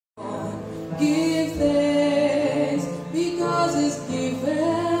Give thanks because it's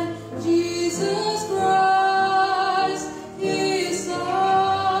given Jesus Christ, His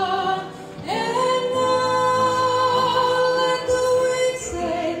Son. And now let the weak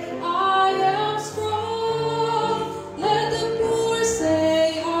say, I am strong. Let the poor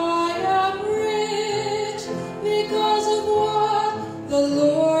say, I am rich because of what the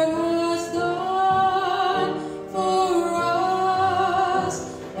Lord has done for us.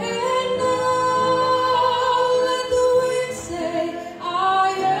 And now let the weak say, I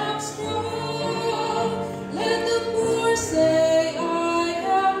am strong. Let the poor say, I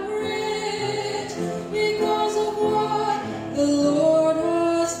am rich because of what the Lord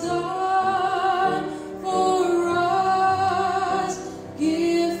has done for us.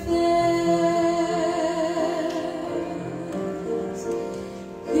 Give thanks.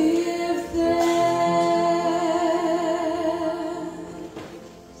 Give thanks.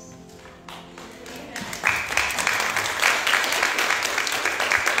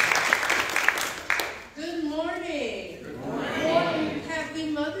 Good morning. Good morning. Happy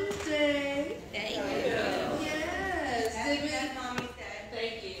Mother's Day. Thank you. Yes. Happy Mommy's Day.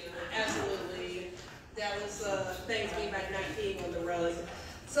 Thank you. Absolutely. That was Thanksgiving by not being on the road.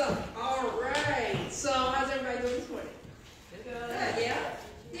 So, all right. So, how's everybody doing this morning? Good. Yeah?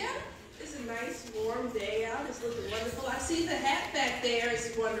 Yeah? It's a nice, warm day out. It's looking wonderful. I see the hat back there.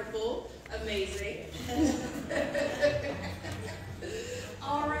 It's wonderful. Amazing.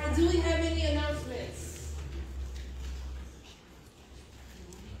 All right. Do we have any announcements?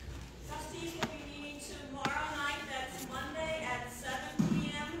 Trustees will be meeting tomorrow night, that's Monday at 7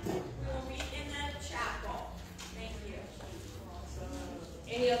 p.m. We will meet in the chapel. Thank you.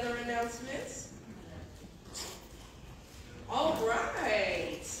 Any other announcements? All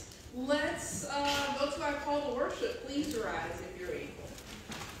right. Let's go to our call to worship. Please rise if you're able.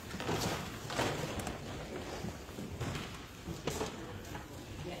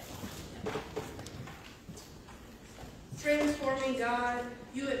 Transforming God,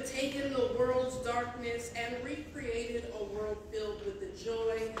 you have taken the world's darkness and recreated a world filled with the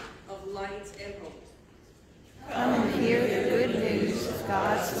joy of light and hope. Come and hear the good news of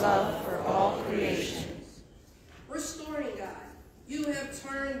God's love for all creation. Restoring God, you have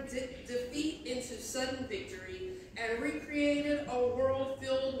turned defeat into sudden victory and recreated a world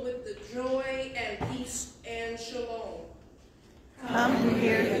filled with the joy and peace and shalom. Come and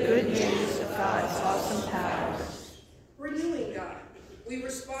hear the good news of God's awesome powers. Renewing God, we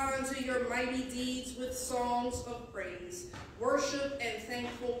respond to your mighty deeds with songs of praise, worship, and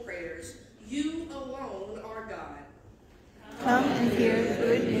thankful prayers. You alone are God. Come and hear the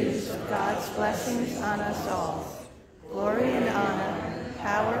good news of God's blessings on us all. Glory and honor,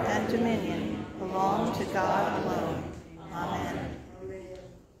 power and dominion belong to God alone. Amen. Amen.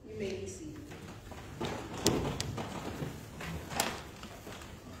 You may be seated.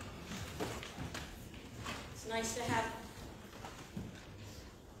 It's nice to have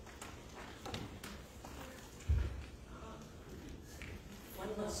one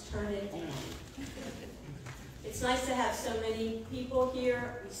must turn it on. It's nice to have so many people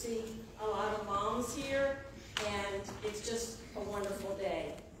here. We see a lot of moms here, and it's just a wonderful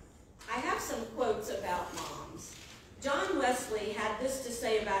day. I have some quotes about moms. John Wesley had this to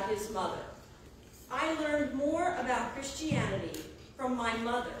say about his mother. I learned more about Christianity from my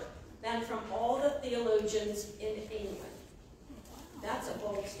mother than from all the theologians in England. That's a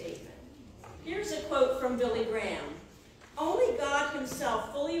bold statement. Here's a quote from Billy Graham. Only God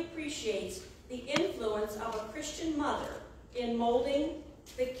himself fully appreciates the influence of a Christian mother in molding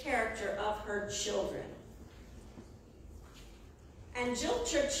the character of her children. And Jill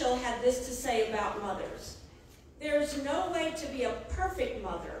Churchill had this to say about mothers. There is no way to be a perfect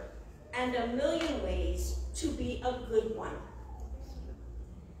mother and a million ways to be a good one.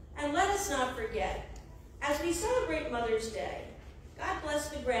 And let us not forget, as we celebrate Mother's Day, God bless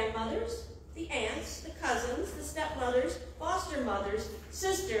the grandmothers, the aunts, the cousins, the stepmothers, foster mothers,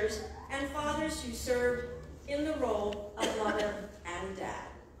 sisters, and fathers who served in the role of mother and dad.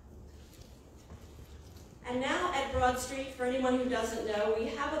 And now at Broad Street, for anyone who doesn't know, we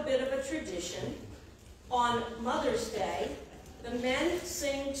have a bit of a tradition. On Mother's Day, the men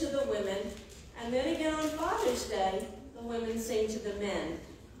sing to the women, and then again on Father's Day, the women sing to the men.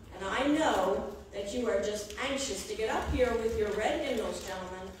 And I know that you are just anxious to get up here with your red hymnals,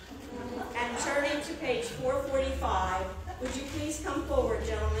 gentlemen. And turning to page 445, would you please come forward,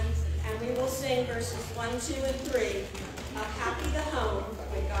 gentlemen, and we will sing verses 1, 2, and 3 of Happy the Home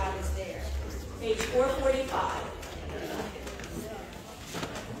When God is There. Page 445.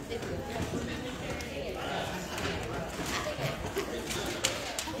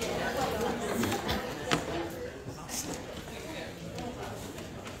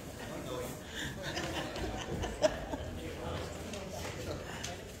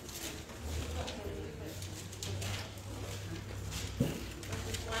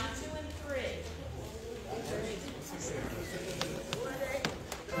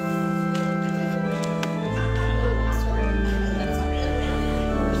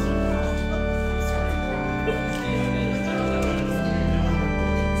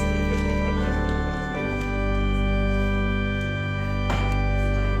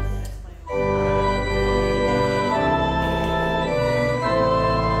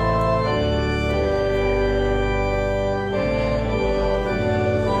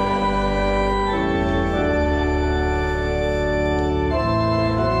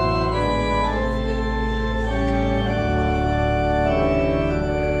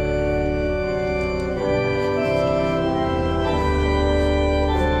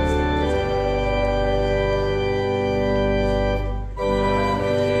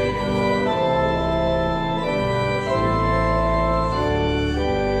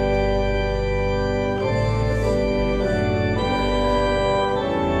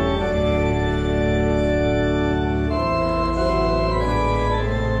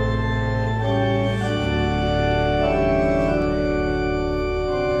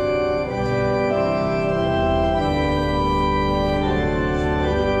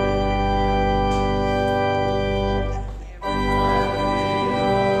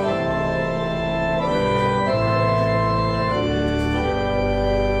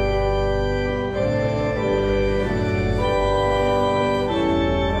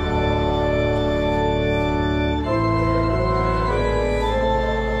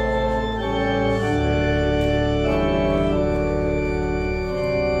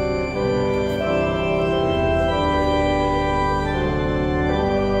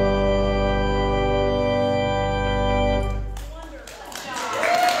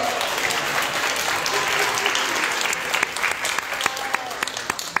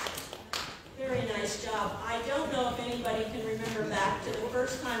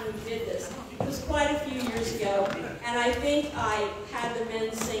 first time we did this. It was quite a few years ago, and I think I had the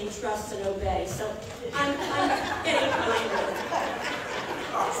men sing Trust and Obey, so I'm getting kinder.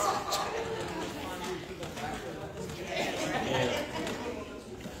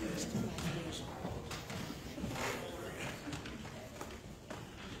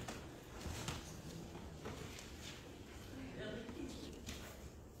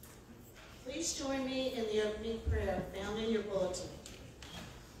 Please join me in the opening prayer found in your bulletin.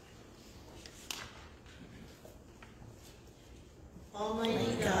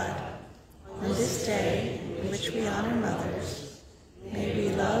 Almighty God, on this day in which we honor mothers, may we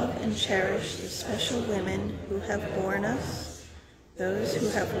love and cherish the special women who have borne us, those who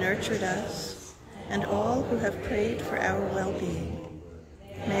have nurtured us, and all who have prayed for our well-being.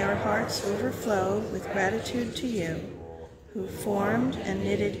 May our hearts overflow with gratitude to you, who formed and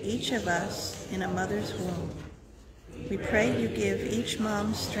knitted each of us in a mother's womb. We pray you give each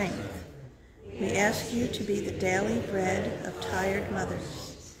mom strength. We ask you to be the daily bread of tired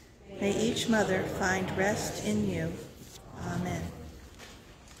mothers. May each mother find rest in you. Amen.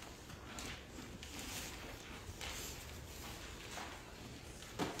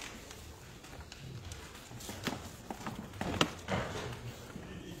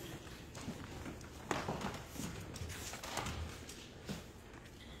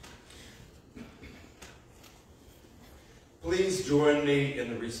 Please join me in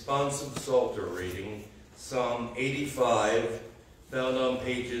the responsive Psalter reading, Psalm 85, found on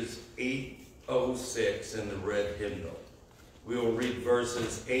pages 806 in the red hymnal. We will read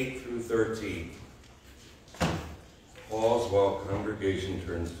verses 8 through 13. Pause while congregation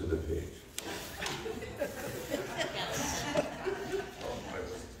turns to the page.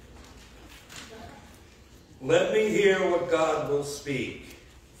 Let me hear what God will speak,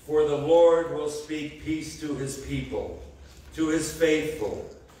 for the Lord will speak peace to his people, to his faithful,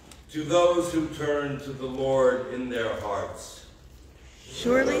 to those who turn to the Lord in their hearts.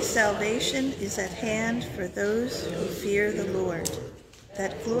 Surely salvation is at hand for those who fear the Lord,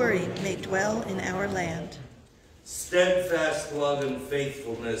 that glory may dwell in our land. Steadfast love and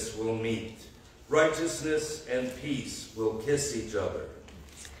faithfulness will meet. Righteousness and peace will kiss each other.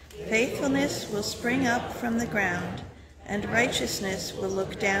 Faithfulness will spring up from the ground, and righteousness will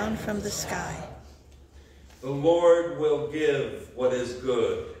look down from the sky. The Lord will give what is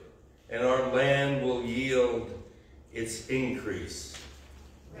good, and our land will yield its increase.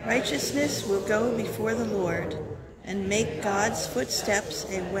 Righteousness will go before the Lord, and make God's footsteps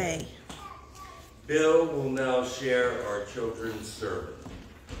a way. Bill will now share our children's sermon.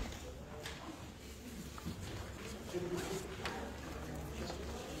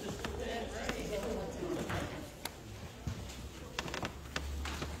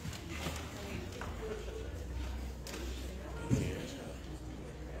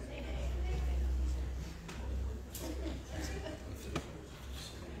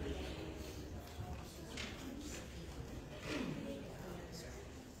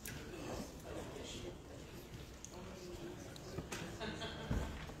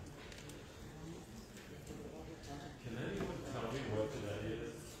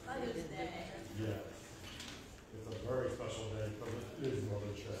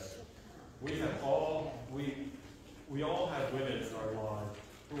 We all have women in our lives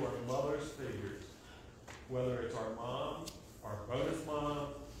who are mother's figures, whether it's our mom, our bonus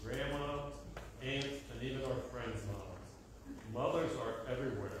mom, grandma, aunts, and even our friends' moms. Mothers are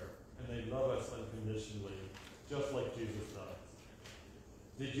everywhere, and they love us unconditionally, just like Jesus does.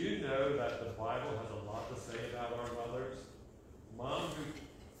 Did you know that the Bible has a lot to say about our mothers? Moms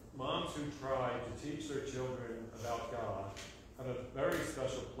who try to teach their children about God have a very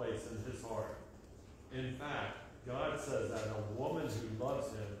special place in his heart. In fact, God says that a woman who loves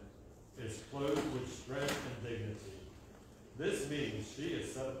him is clothed with strength and dignity. This means she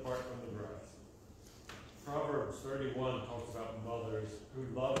is set apart from the rest. Proverbs 31 talks about mothers who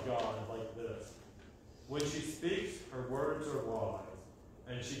love God like this. When she speaks, her words are wise,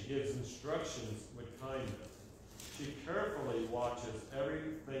 and she gives instructions with kindness. She carefully watches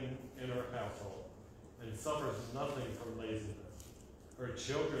everything in her household and suffers nothing from laziness. Her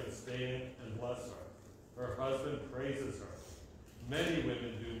children stand and bless her. Her husband praises her. Many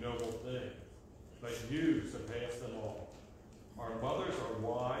women do noble things, but you surpass them all. Our mothers are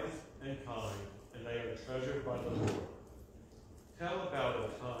wise and kind, and they are treasured by the Lord. Tell about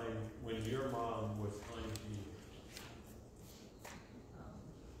a time when your mom was kind to you.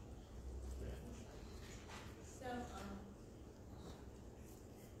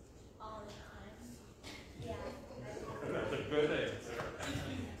 All the time. Yeah. That's a good answer.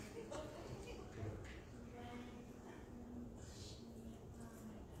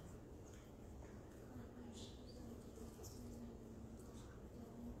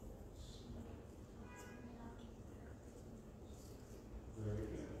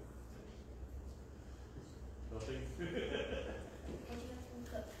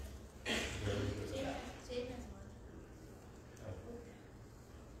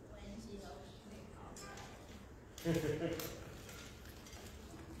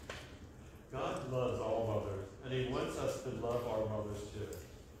 God loves all mothers, and he wants us to love our mothers too.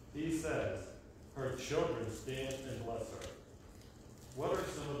 He says, her children stand and bless her. What are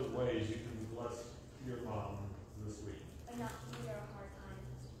some of the ways you can bless your mom this week? By not giving her a hard time.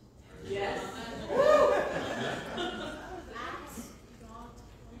 Yes. Ask God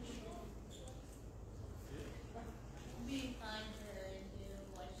punishment. Be kind to her and do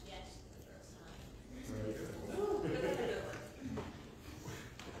what she asked the first time. Very good.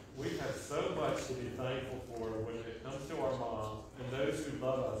 We have so much to be thankful for when it comes to our moms and those who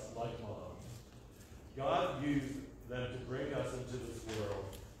love us like moms. God used them to bring us into this world,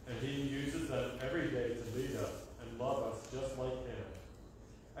 and he uses them every day to lead us and love us just like him.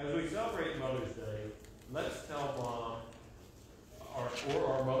 As we celebrate Mother's Day, let's tell Mom or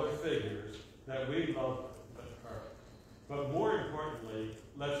our mother figures that we love her. But more importantly,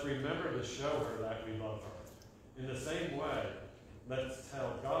 let's remember to show her that we love her. In the same way, let's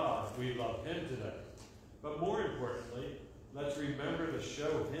tell God we love him today. But more importantly, let's remember to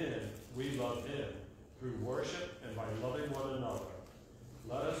show him we love him through worship and by loving one another.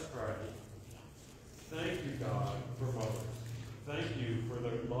 Let us pray. Thank you, God, for mothers. Thank you for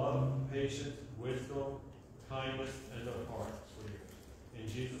their love, patience, wisdom, kindness, and their hearts for you. In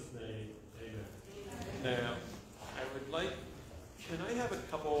Jesus' name, amen. Now, I would like, can I have a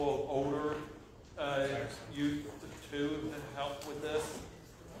couple of older youth too to help with this?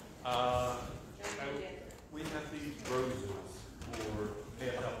 We have these roses for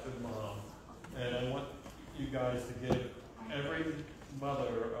hand out to mom, and I want you guys to give every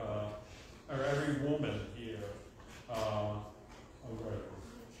mother or every woman here a rose.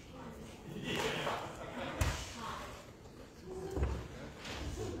 Yeah.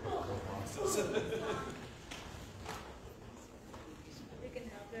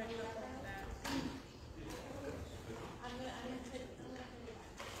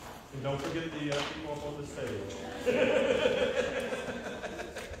 And don't forget the people up on the stage.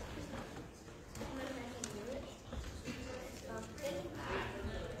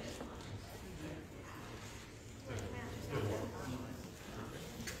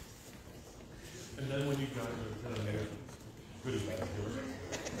 And then when you guys are done there, put it back here.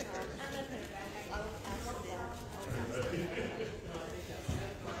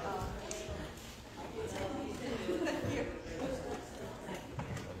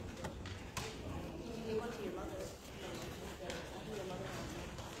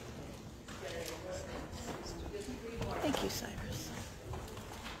 Thank you, Cyrus.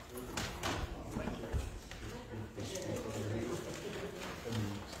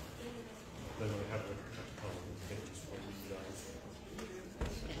 Then I have a pages for you guys.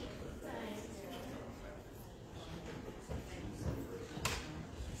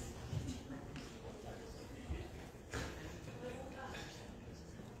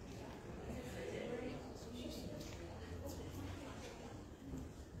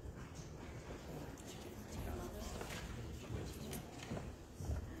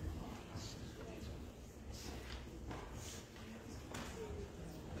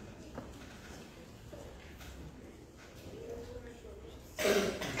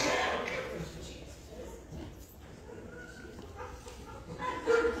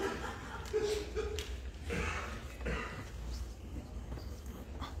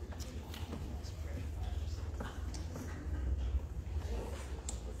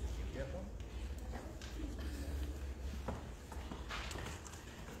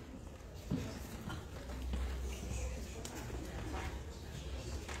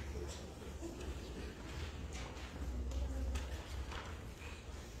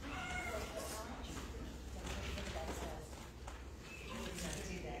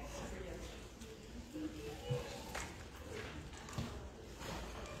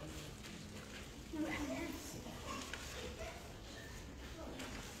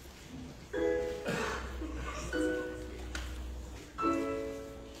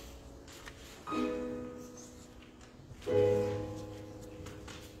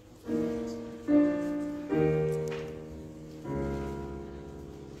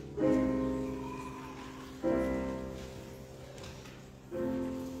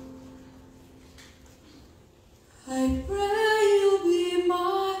 I pray you'll be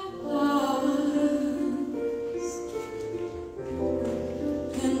my eyes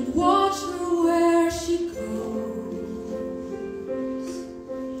and watch her where she goes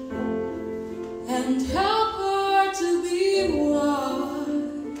and help her to be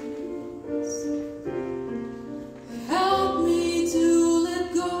wise. Help me to let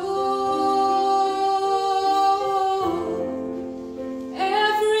go.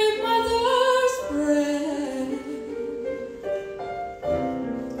 Every mother's prayer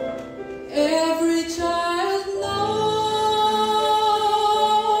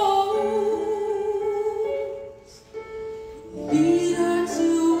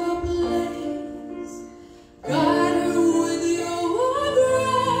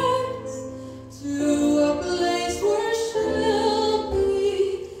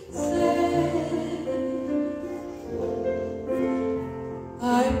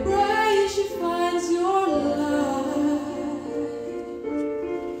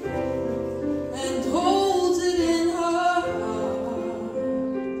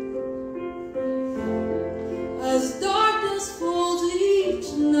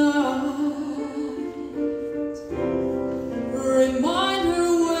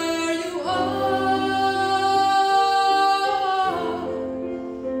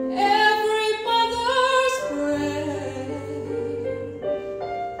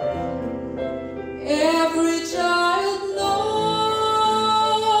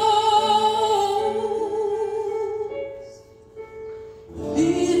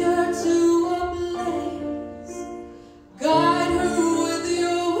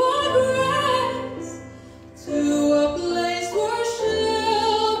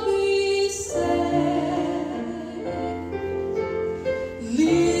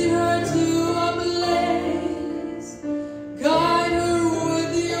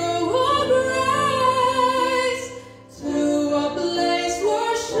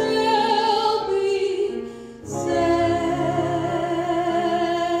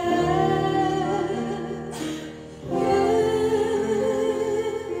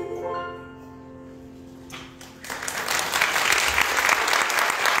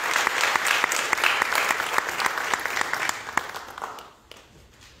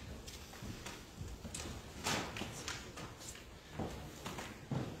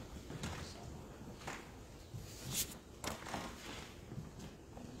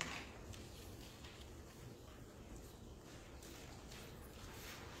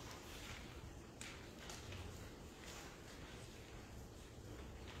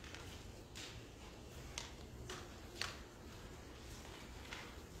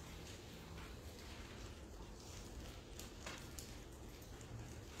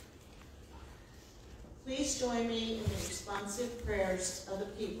Please join me in the responsive prayers of the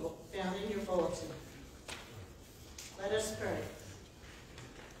people found in your bulletin. Let us pray.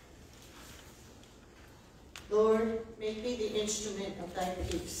 Lord, make me the instrument of thy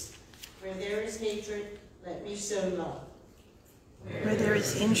peace. Where there is hatred, let me sow love. Where there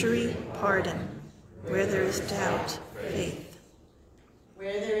is injury, pardon. Where there is doubt, faith.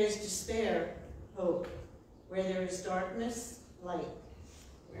 Where there is despair, hope. Where there is darkness, light.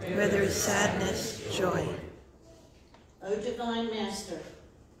 Where there is sadness, joy. O divine Master,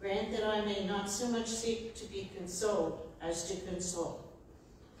 grant that I may not so much seek to be consoled as to console.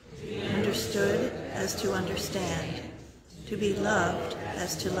 To be understood as to understand. To be loved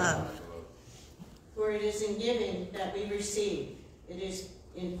as to love. For it is in giving that we receive. It is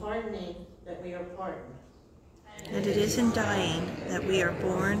in pardoning that we are pardoned. And it is in dying that we are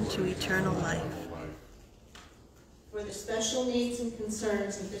born to eternal life. For the special needs and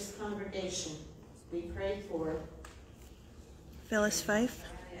concerns of this congregation, we pray for Phyllis Fife,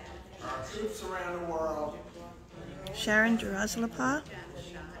 our troops around the world, Sharon Durazalapa,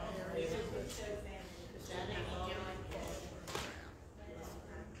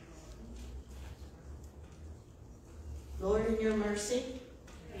 Lord, in your mercy,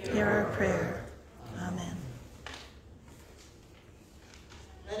 hear our prayer. Amen.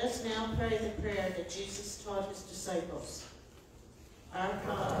 let us now pray the prayer that Jesus taught his disciples. Our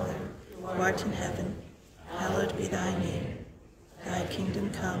Father, who Who art in heaven, hallowed be thy name. Thy kingdom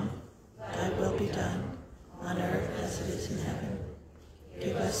come, thy will be done, on earth as it is in heaven.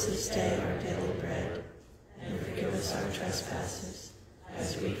 Give us this day our daily bread, and forgive us our trespasses,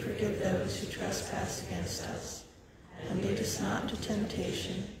 as we forgive those who trespass against us. And lead us not into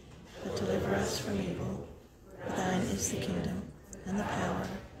temptation, but deliver us from evil. For thine is the kingdom, and the power,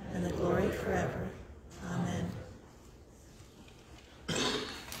 and the glory forever. Amen.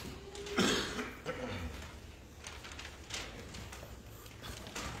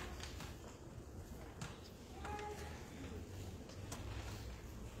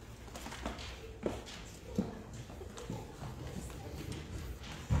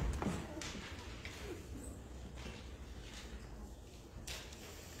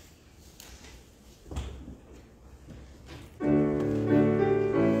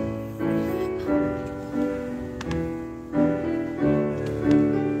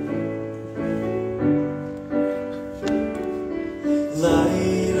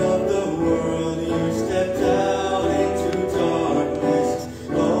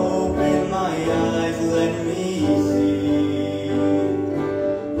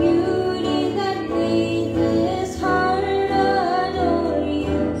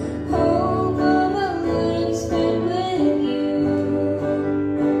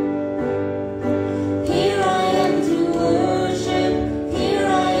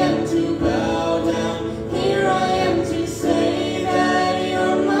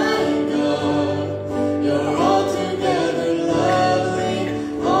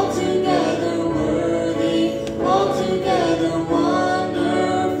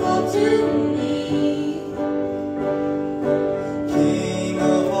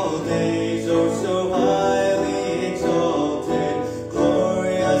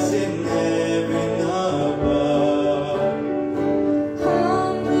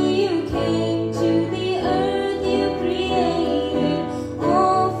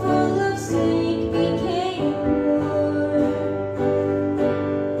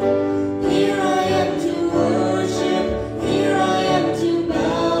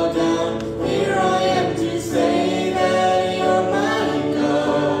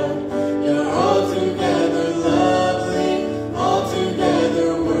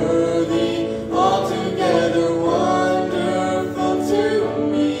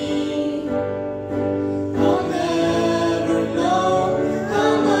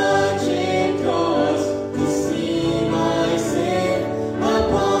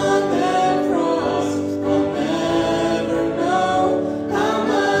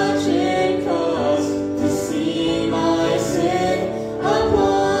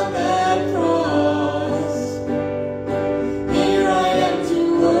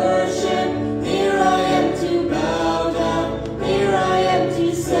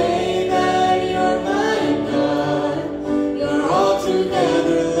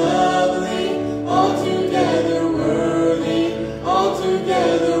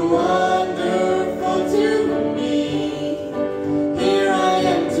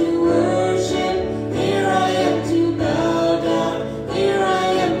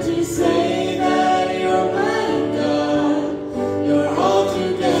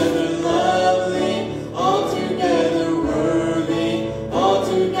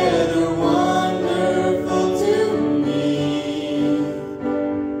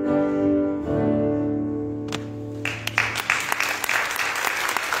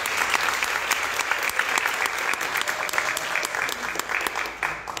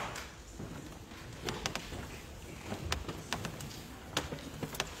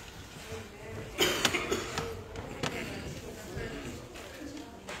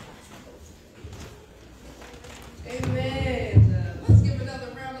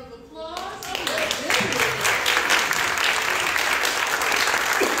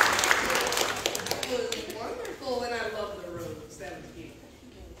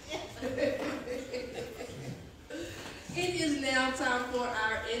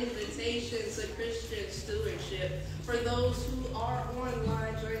 invitations to Christian stewardship. For those who are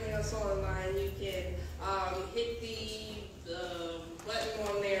online, joining us online, you can hit the button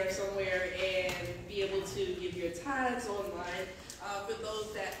on there somewhere and be able to give your tithes online. For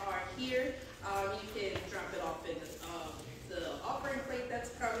those that are here, you can drop it off in the offering plate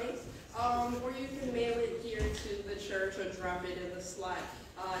that's coming, or you can mail it here to the church or drop it in the slot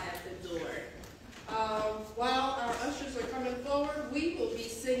at the door. While our ushers are coming forward, we will be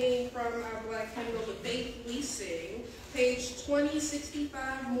singing from our Black hymnal, The Faith We Sing, page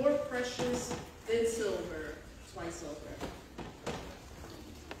 2065, More Precious Than Silver, twice over.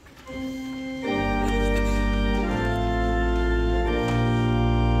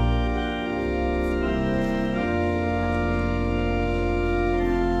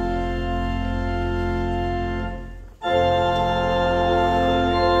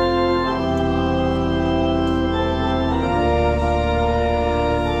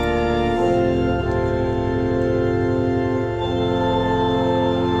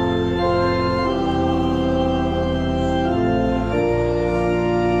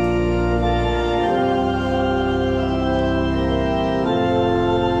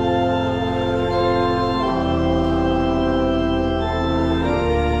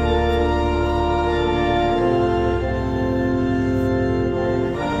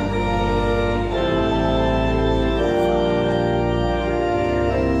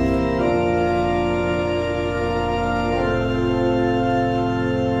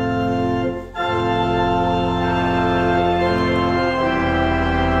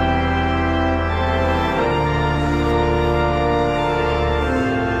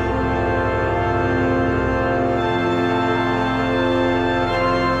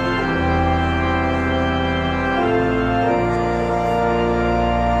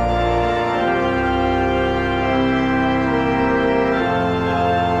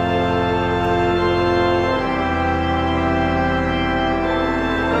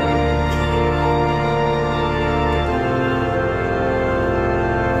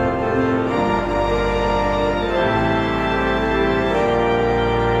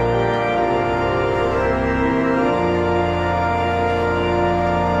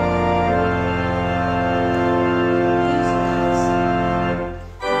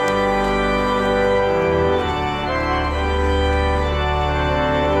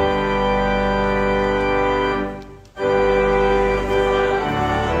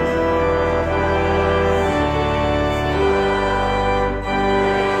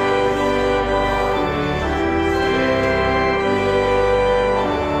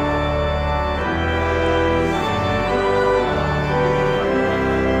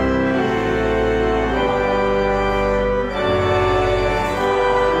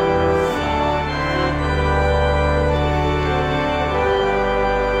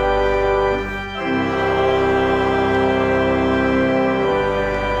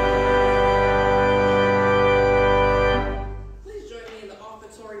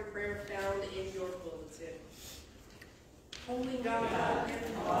 Holy God, and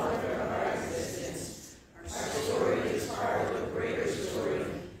Father of our existence, our story is part of a greater story,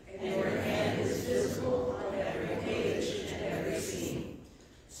 and your hand is visible on every page and every scene.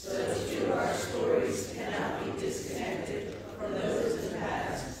 So too our stories cannot be disconnected from those in the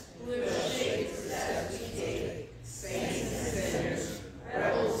past, who have shaped us as we take, saints and sinners,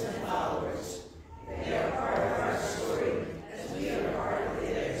 rebels and followers. They are part of our story, as we are part of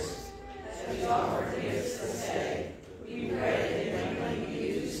theirs. As we offer gifts this day, we pray that they might be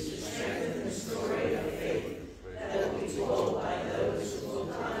used to strengthen the story of faith that will be told by those who will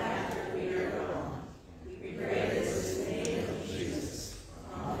come after we are gone. We pray this in the name of Jesus.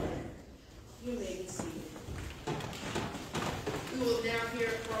 Amen. You may be seated. We will now hear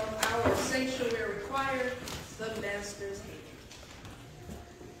from our sanctuary choir, the Master's Hand.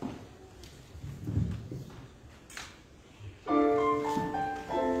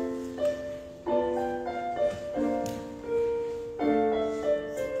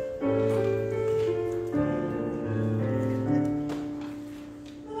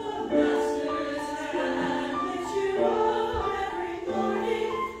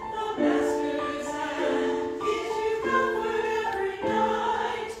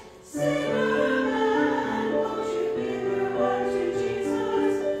 Sing, won't you be the one?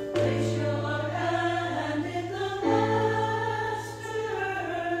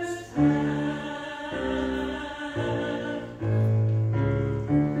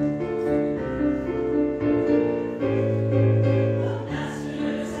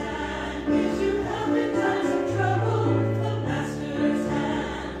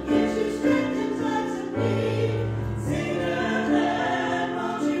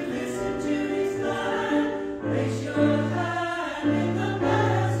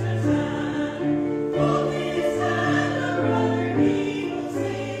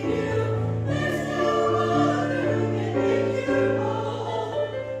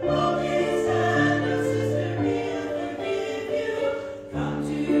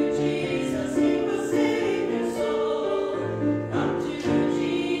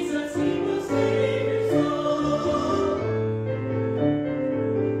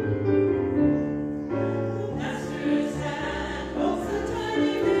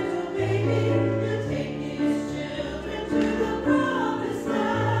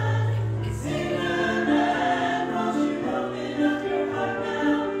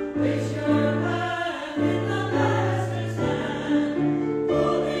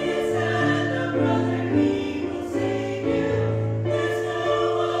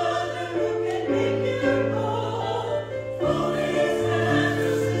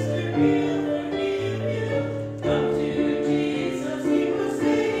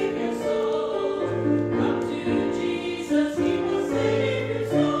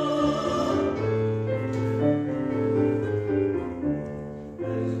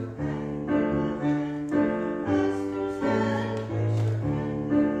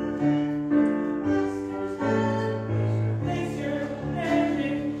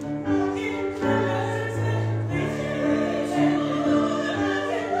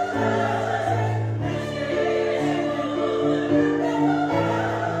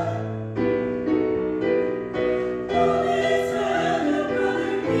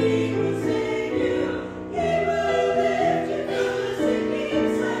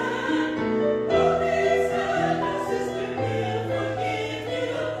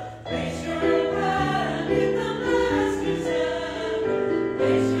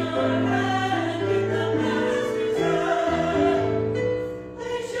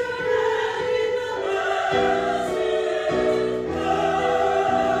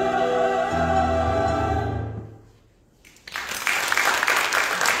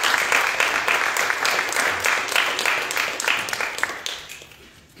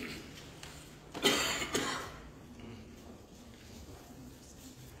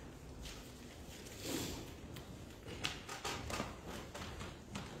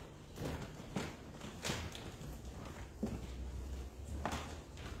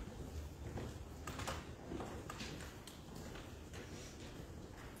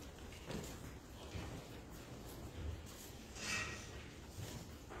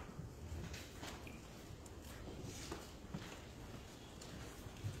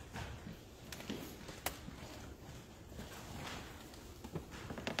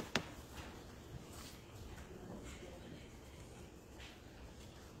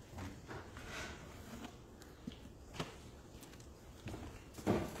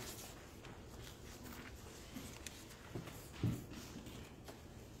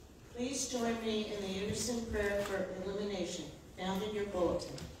 Please join me in the unison prayer for illumination found in your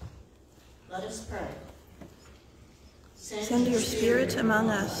bulletin. Let us pray. Send your Spirit among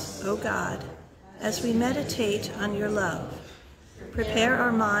us, O God, as we meditate on your love. Prepare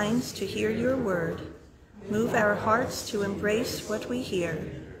our minds to hear your word, move our hearts to embrace what we hear,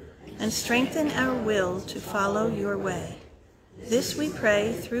 and strengthen our will to follow your way. This we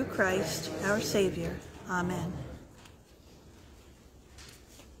pray through Christ, our Savior. Amen.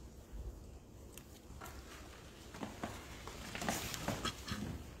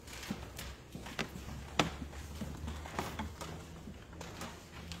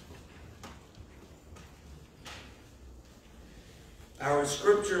 Our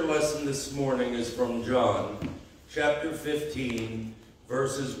scripture lesson this morning is from John, chapter 15,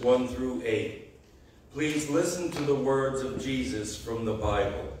 verses 1 through 8. Please listen to the words of Jesus from the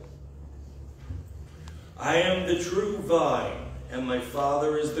Bible. I am the true vine, and my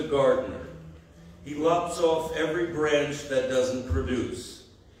Father is the gardener. He lops off every branch that doesn't produce,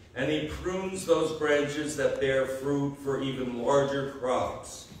 and he prunes those branches that bear fruit for even larger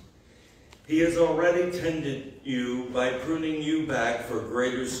crops. He has already tended you by pruning you back for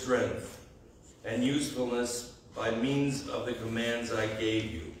greater strength and usefulness by means of the commands I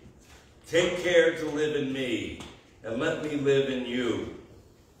gave you. Take care to live in me, and let me live in you.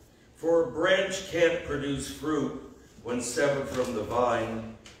 For a branch can't produce fruit when severed from the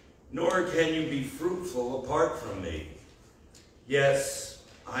vine, nor can you be fruitful apart from me. Yes,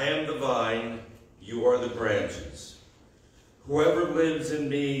 I am the vine, you are the branches. Whoever lives in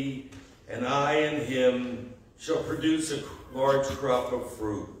me, and I in him, shall produce a large crop of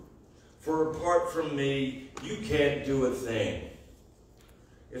fruit. For apart from me, you can't do a thing.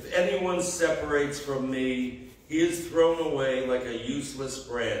 If anyone separates from me, he is thrown away like a useless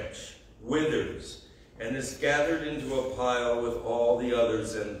branch, withers, and is gathered into a pile with all the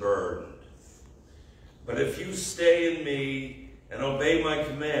others and burned. But if you stay in me and obey my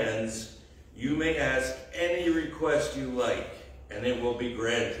commands, you may ask any request you like, and it will be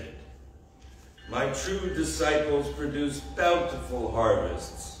granted. My true disciples produce bountiful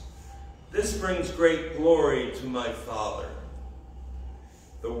harvests. This brings great glory to my Father.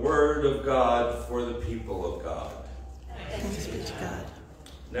 The word of God for the people of God. Thanks be to God.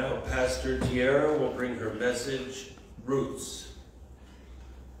 Now Pastor Tierra will bring her message, Roots.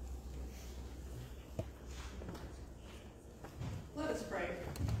 Let us pray.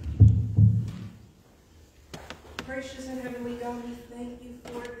 Gracious and heavenly God, we thank you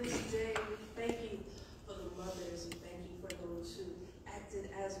for this day. We thank you for the mothers. We thank you for those who acted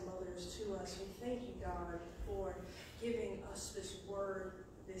as mothers to us. We thank you, God, for giving us this word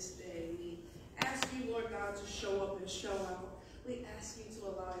this day. We ask you, Lord God, to show up and show out. We ask you to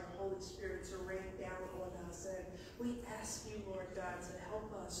allow your Holy Spirit to rain down on us. And we ask you, Lord God, to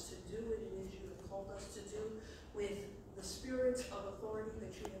help us to do what it is you have called us to do with the spirit of authority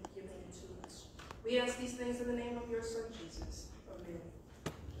that you have given to us. We ask these things in the name of your Son, Jesus. Amen.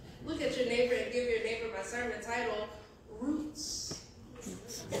 Look at your neighbor and give your neighbor my sermon title, Roots.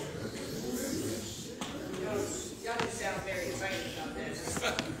 Y'all didn't sound very excited about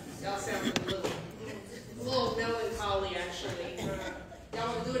that. Y'all sound a little melancholy, actually. Y'all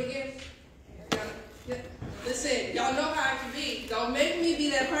want to do it again? Yeah. Listen, y'all know how I can be. Don't make me be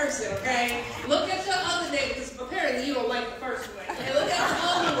that person, okay? Look at your other neighbor, because apparently you don't like the first one. And look at the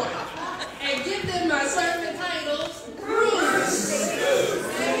other one. And give them my sermon titles, Roots.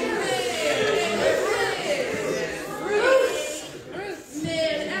 Roots.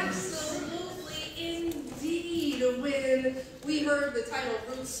 Man, absolutely indeed. When we heard the title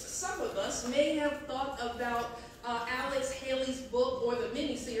Roots, some of us may have thought about Alex Haley's book or the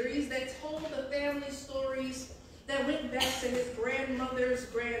miniseries that told the family stories that went back to his grandmother's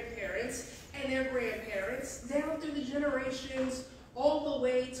grandparents and their grandparents, down through the generations, all the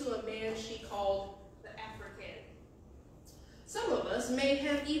way to a man she called the African. Some of us may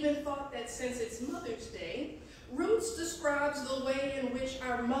have even thought that since it's Mother's Day, Roots describes the way in which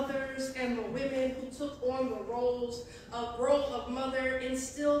our mothers and the women who took on the role of mother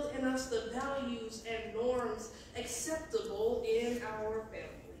instilled in us the values and norms acceptable in our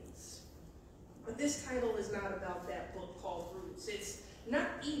families. But this title is not about that book called Roots. It's not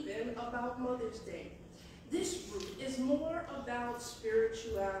even about Mother's Day. This root is more about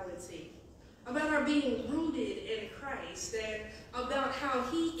spirituality, about our being rooted in Christ, and about how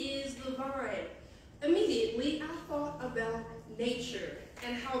he is the vine. Immediately, I thought about nature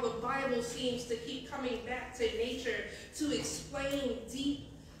and how the Bible seems to keep coming back to nature to explain deep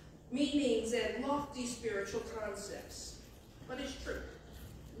meanings and lofty spiritual concepts. But it's true.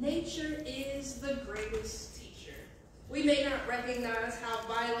 Nature is the greatest teacher. We may not recognize how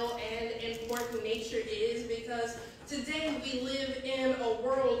vital and important nature is because today we live in a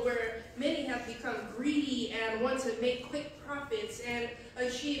world where many have become greedy and want to make quick profits and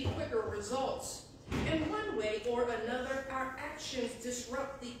achieve quicker results. In one way or another, our actions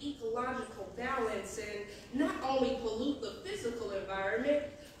disrupt the ecological balance and not only pollute the physical environment,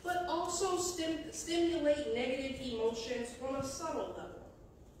 but also stimulate negative emotions on a subtle level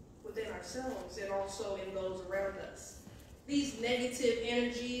within ourselves and also in those around us. These negative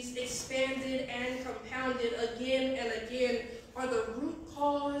energies, expanded and compounded again and again, are the root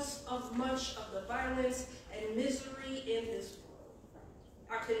cause of much of the violence and misery in this world.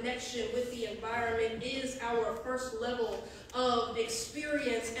 Our connection with the environment is our first level of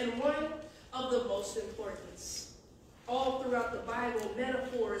experience and one of the most importance. All throughout the Bible,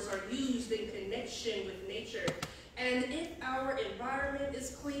 metaphors are used in connection with nature. And if our environment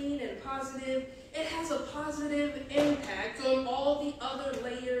is clean and positive, it has a positive impact on all the other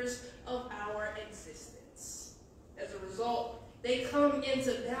layers of our existence. As a result, they come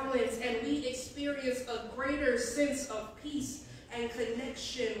into balance and we experience a greater sense of peace and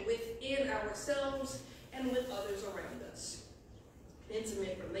connection within ourselves and with others around us.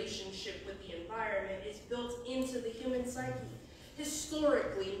 Intimate relationship with the environment is built into the human psyche.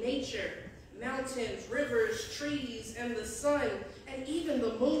 Historically, nature, mountains, rivers, trees, and the sun, and even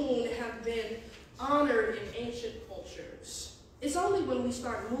the moon have been honored in ancient cultures. It's only when we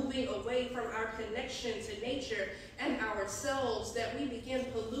start moving away from our connection to nature and ourselves that we begin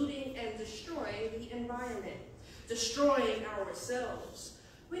polluting and destroying the environment, destroying ourselves.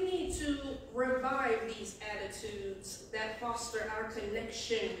 We need to revive these attitudes that foster our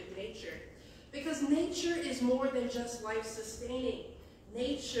connection with nature, because nature is more than just life-sustaining.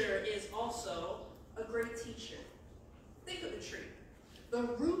 Nature is also a great teacher. Think of a tree. The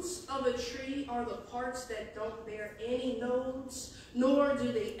roots of a tree are the parts that don't bear any nodes, nor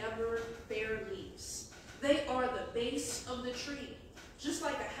do they ever bear leaves. They are the base of the tree. Just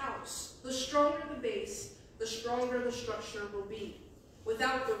like a house, the stronger the base, the stronger the structure will be.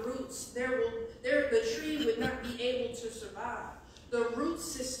 Without the roots, the tree would not be able to survive. The root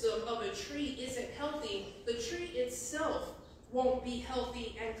system of a tree isn't healthy. The tree itself won't be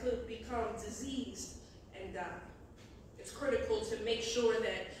healthy and could become diseased and die. It's critical to make sure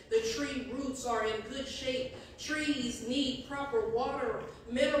that the tree roots are in good shape. Trees need proper water,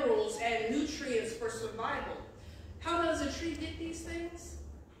 minerals, and nutrients for survival. How does a tree get these things?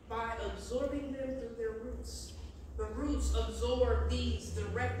 By absorbing them through their roots. The roots absorb these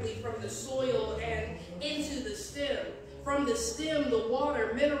directly from the soil and into the stem. From the stem, the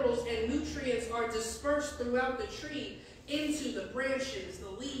water, minerals, and nutrients are dispersed throughout the tree into the branches, the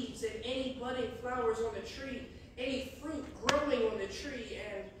leaves, and any budding flowers on the tree, any fruit growing on the tree,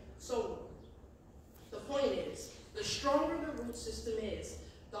 and so on. The point is, the stronger the root system is,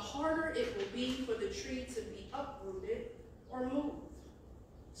 the harder it will be for the tree to be uprooted or moved.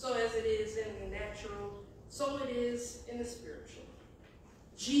 So as it is in the natural, so it is in the spiritual.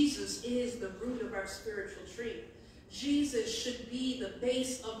 Jesus is the root of our spiritual tree. Jesus should be the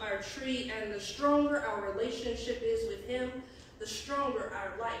base of our tree, and the stronger our relationship is with him, the stronger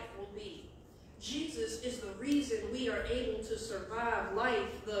our life will be. Jesus is the reason we are able to survive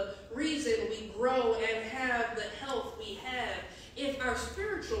life, the reason we grow and have the health we have. If our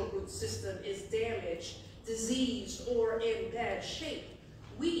spiritual root system is damaged, diseased, or in bad shape,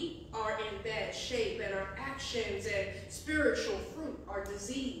 we are in bad shape, and our actions and spiritual fruit are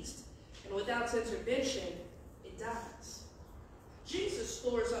diseased. And without intervention, it dies. Jesus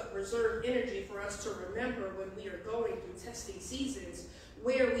stores up reserve energy for us to remember when we are going through testing seasons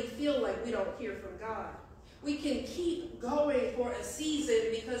where we feel like we don't hear from God. We can keep going for a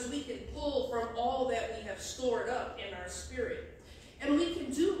season because we can pull from all that we have stored up in our spirit. And we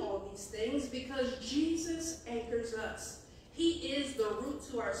can do all these things because Jesus anchors us. He is the root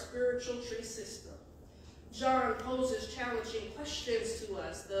to our spiritual tree system. John poses challenging questions to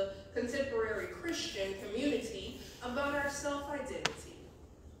us, the contemporary Christian community, about our self-identity.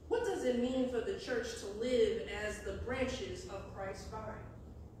 What does it mean for the church to live as the branches of Christ's vine?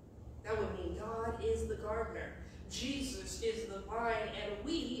 That would mean God is the gardener, Jesus is the vine, and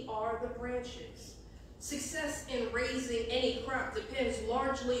we are the branches. Success in raising any crop depends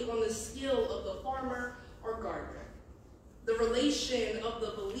largely on the skill of the farmer or gardener. The relation of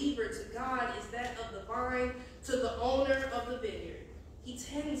the believer to God is that of the vine to the owner of the vineyard. He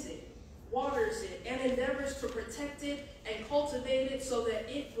tends it, waters it, and endeavors to protect it and cultivate it so that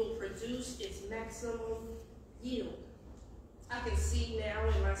it will produce its maximum yield. I can see now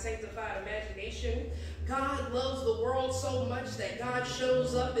in my sanctified imagination, God loves the world so much that God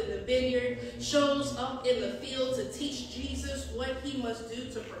shows up in the vineyard, shows up in the field to teach Jesus what he must do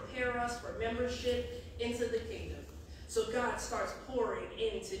to prepare us for membership into the kingdom. So God starts pouring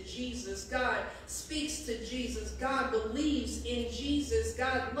into Jesus. God speaks to Jesus. God believes in Jesus.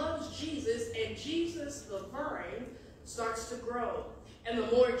 God loves Jesus. And Jesus, the vine, starts to grow. And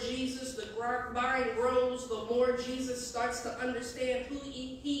the more Jesus, the vine grows, the more Jesus starts to understand who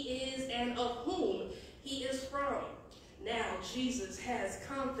he is and of whom he is from. Now Jesus has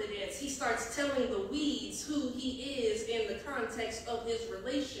confidence. He starts telling the weeds who he is in the context of his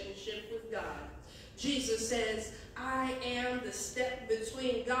relationship with God. Jesus says, I am the step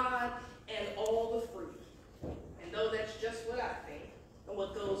between God and all the fruit. And though that's just what I think and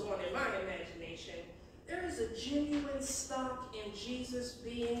what goes on in my imagination, there is a genuine stock in Jesus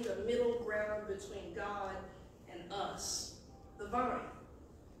being the middle ground between God and us, the vine.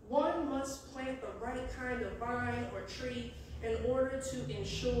 One must plant the right kind of vine or tree in order to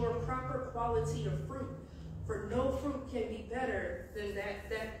ensure proper quality of fruit, for no fruit can be better than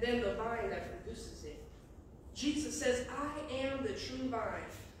the vine that produces it. Jesus says, I am the true vine.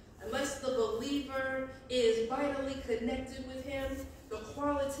 Unless the believer is vitally connected with him, the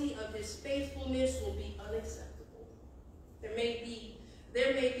quality of his faithfulness will be unacceptable. There may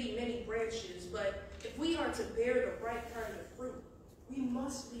be many branches, but if we are to bear the right kind of fruit, we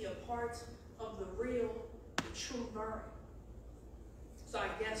must be a part of the real, the true vine. So I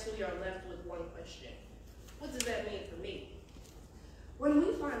guess we are left with one question. What does that mean for me? When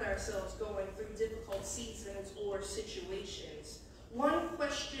we find ourselves going through difficult seasons or situations, one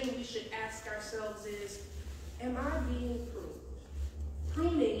question we should ask ourselves is, am I being pruned?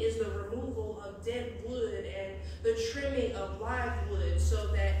 Pruning is the removal of dead wood and the trimming of live wood so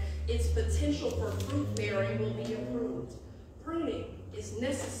that its potential for fruit bearing will be improved. Pruning is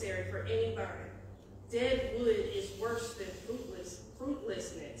necessary for any vine. Dead wood is worse than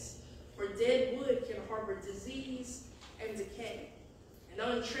fruitlessness, for dead wood can harbor disease and decay. An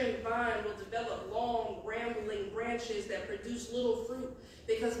untrimmed vine will develop long, rambling branches that produce little fruit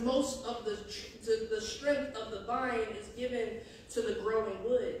because most of the strength of the vine is given to the growing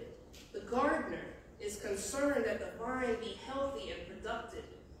wood. The gardener is concerned that the vine be healthy and productive.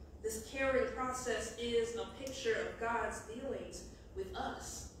 This caring process is a picture of God's dealings with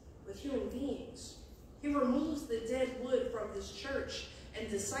us, with human beings. He removes the dead wood from his church and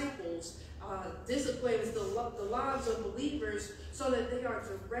disciples, disciplines the lives of believers so that they are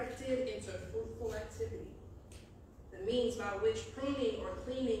directed into fruitful activity. The means by which pruning or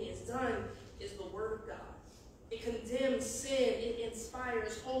cleaning is done is the Word of God. It condemns sin, it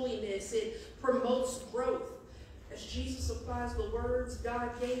inspires holiness, it promotes growth. As Jesus applies the words God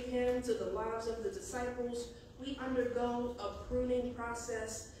gave him to the lives of the disciples, we undergo a pruning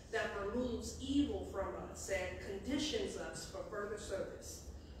process that removes evil from us and conditions us for further service.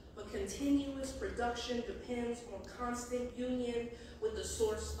 But continuous production depends on constant union with the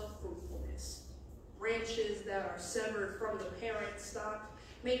source of fruitfulness. Branches that are severed from the parent stock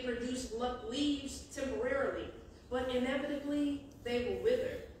may produce leaves temporarily, but inevitably they will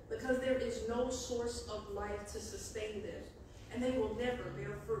wither because there is no source of life to sustain them, and they will never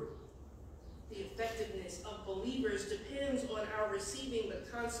bear fruit. The effectiveness of believers depends on our receiving the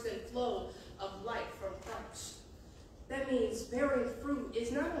constant flow of life from Christ. That means bearing fruit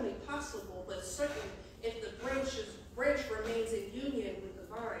is not only possible, but certain if the branch remains in union with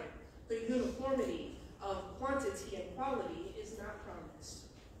the vine. The uniformity of quantity and quality is not promised.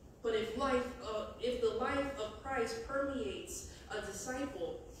 But if the life of Christ permeates a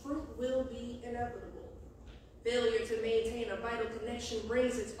disciple, fruit will be inevitable. Failure to maintain a vital connection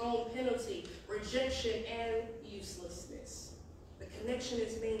brings its own penalty, rejection, and uselessness. The connection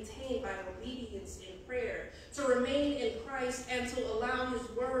is maintained by obedience in prayer. To remain in Christ and to allow his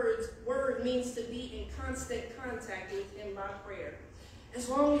word means to be in constant contact with him by prayer. As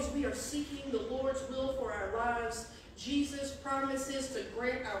long as we are seeking the Lord's will for our lives, Jesus promises to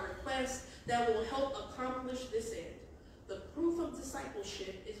grant our requests that will help accomplish this end. The proof of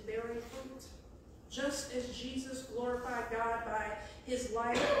discipleship is bearing fruit. Just as Jesus glorified God by his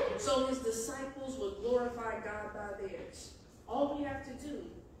life, so his disciples will glorify God by theirs. All we have to do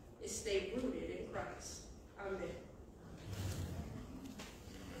is stay rooted in Christ. Amen.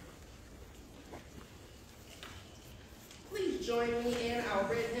 Please join me in our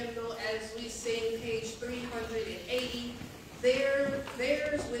red hymnal as we sing page 380.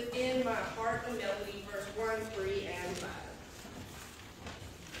 There's within my heart a melody, verse 1, 3, and 5.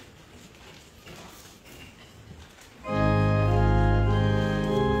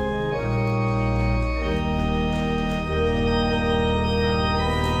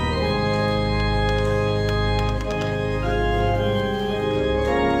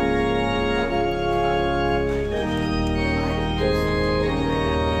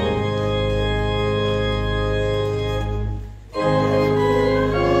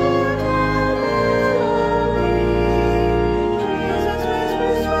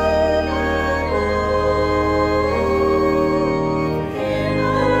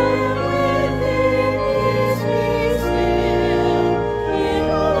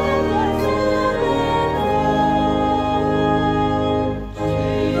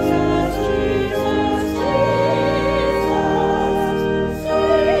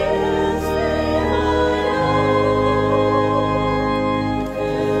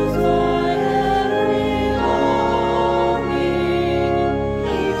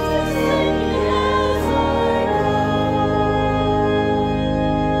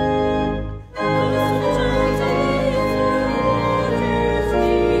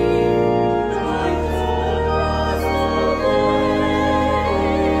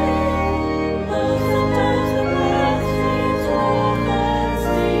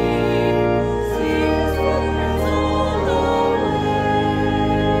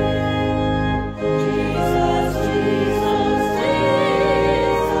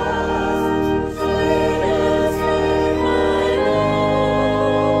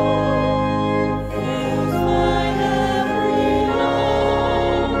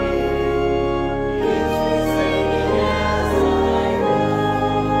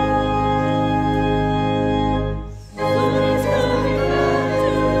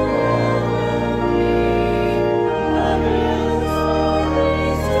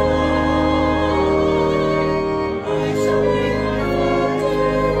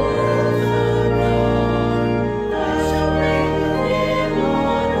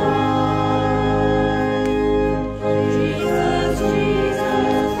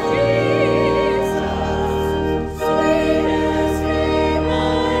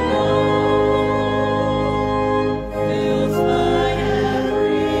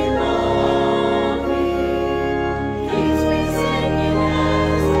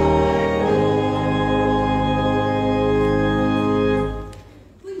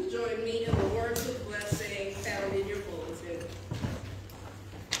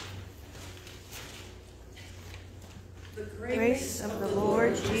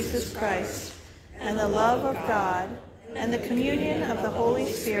 God, and the communion of the Holy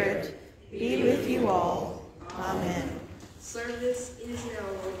Spirit be with you all. Amen. Service is now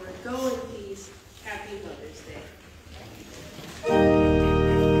over. Go in peace. Happy Mother's Day.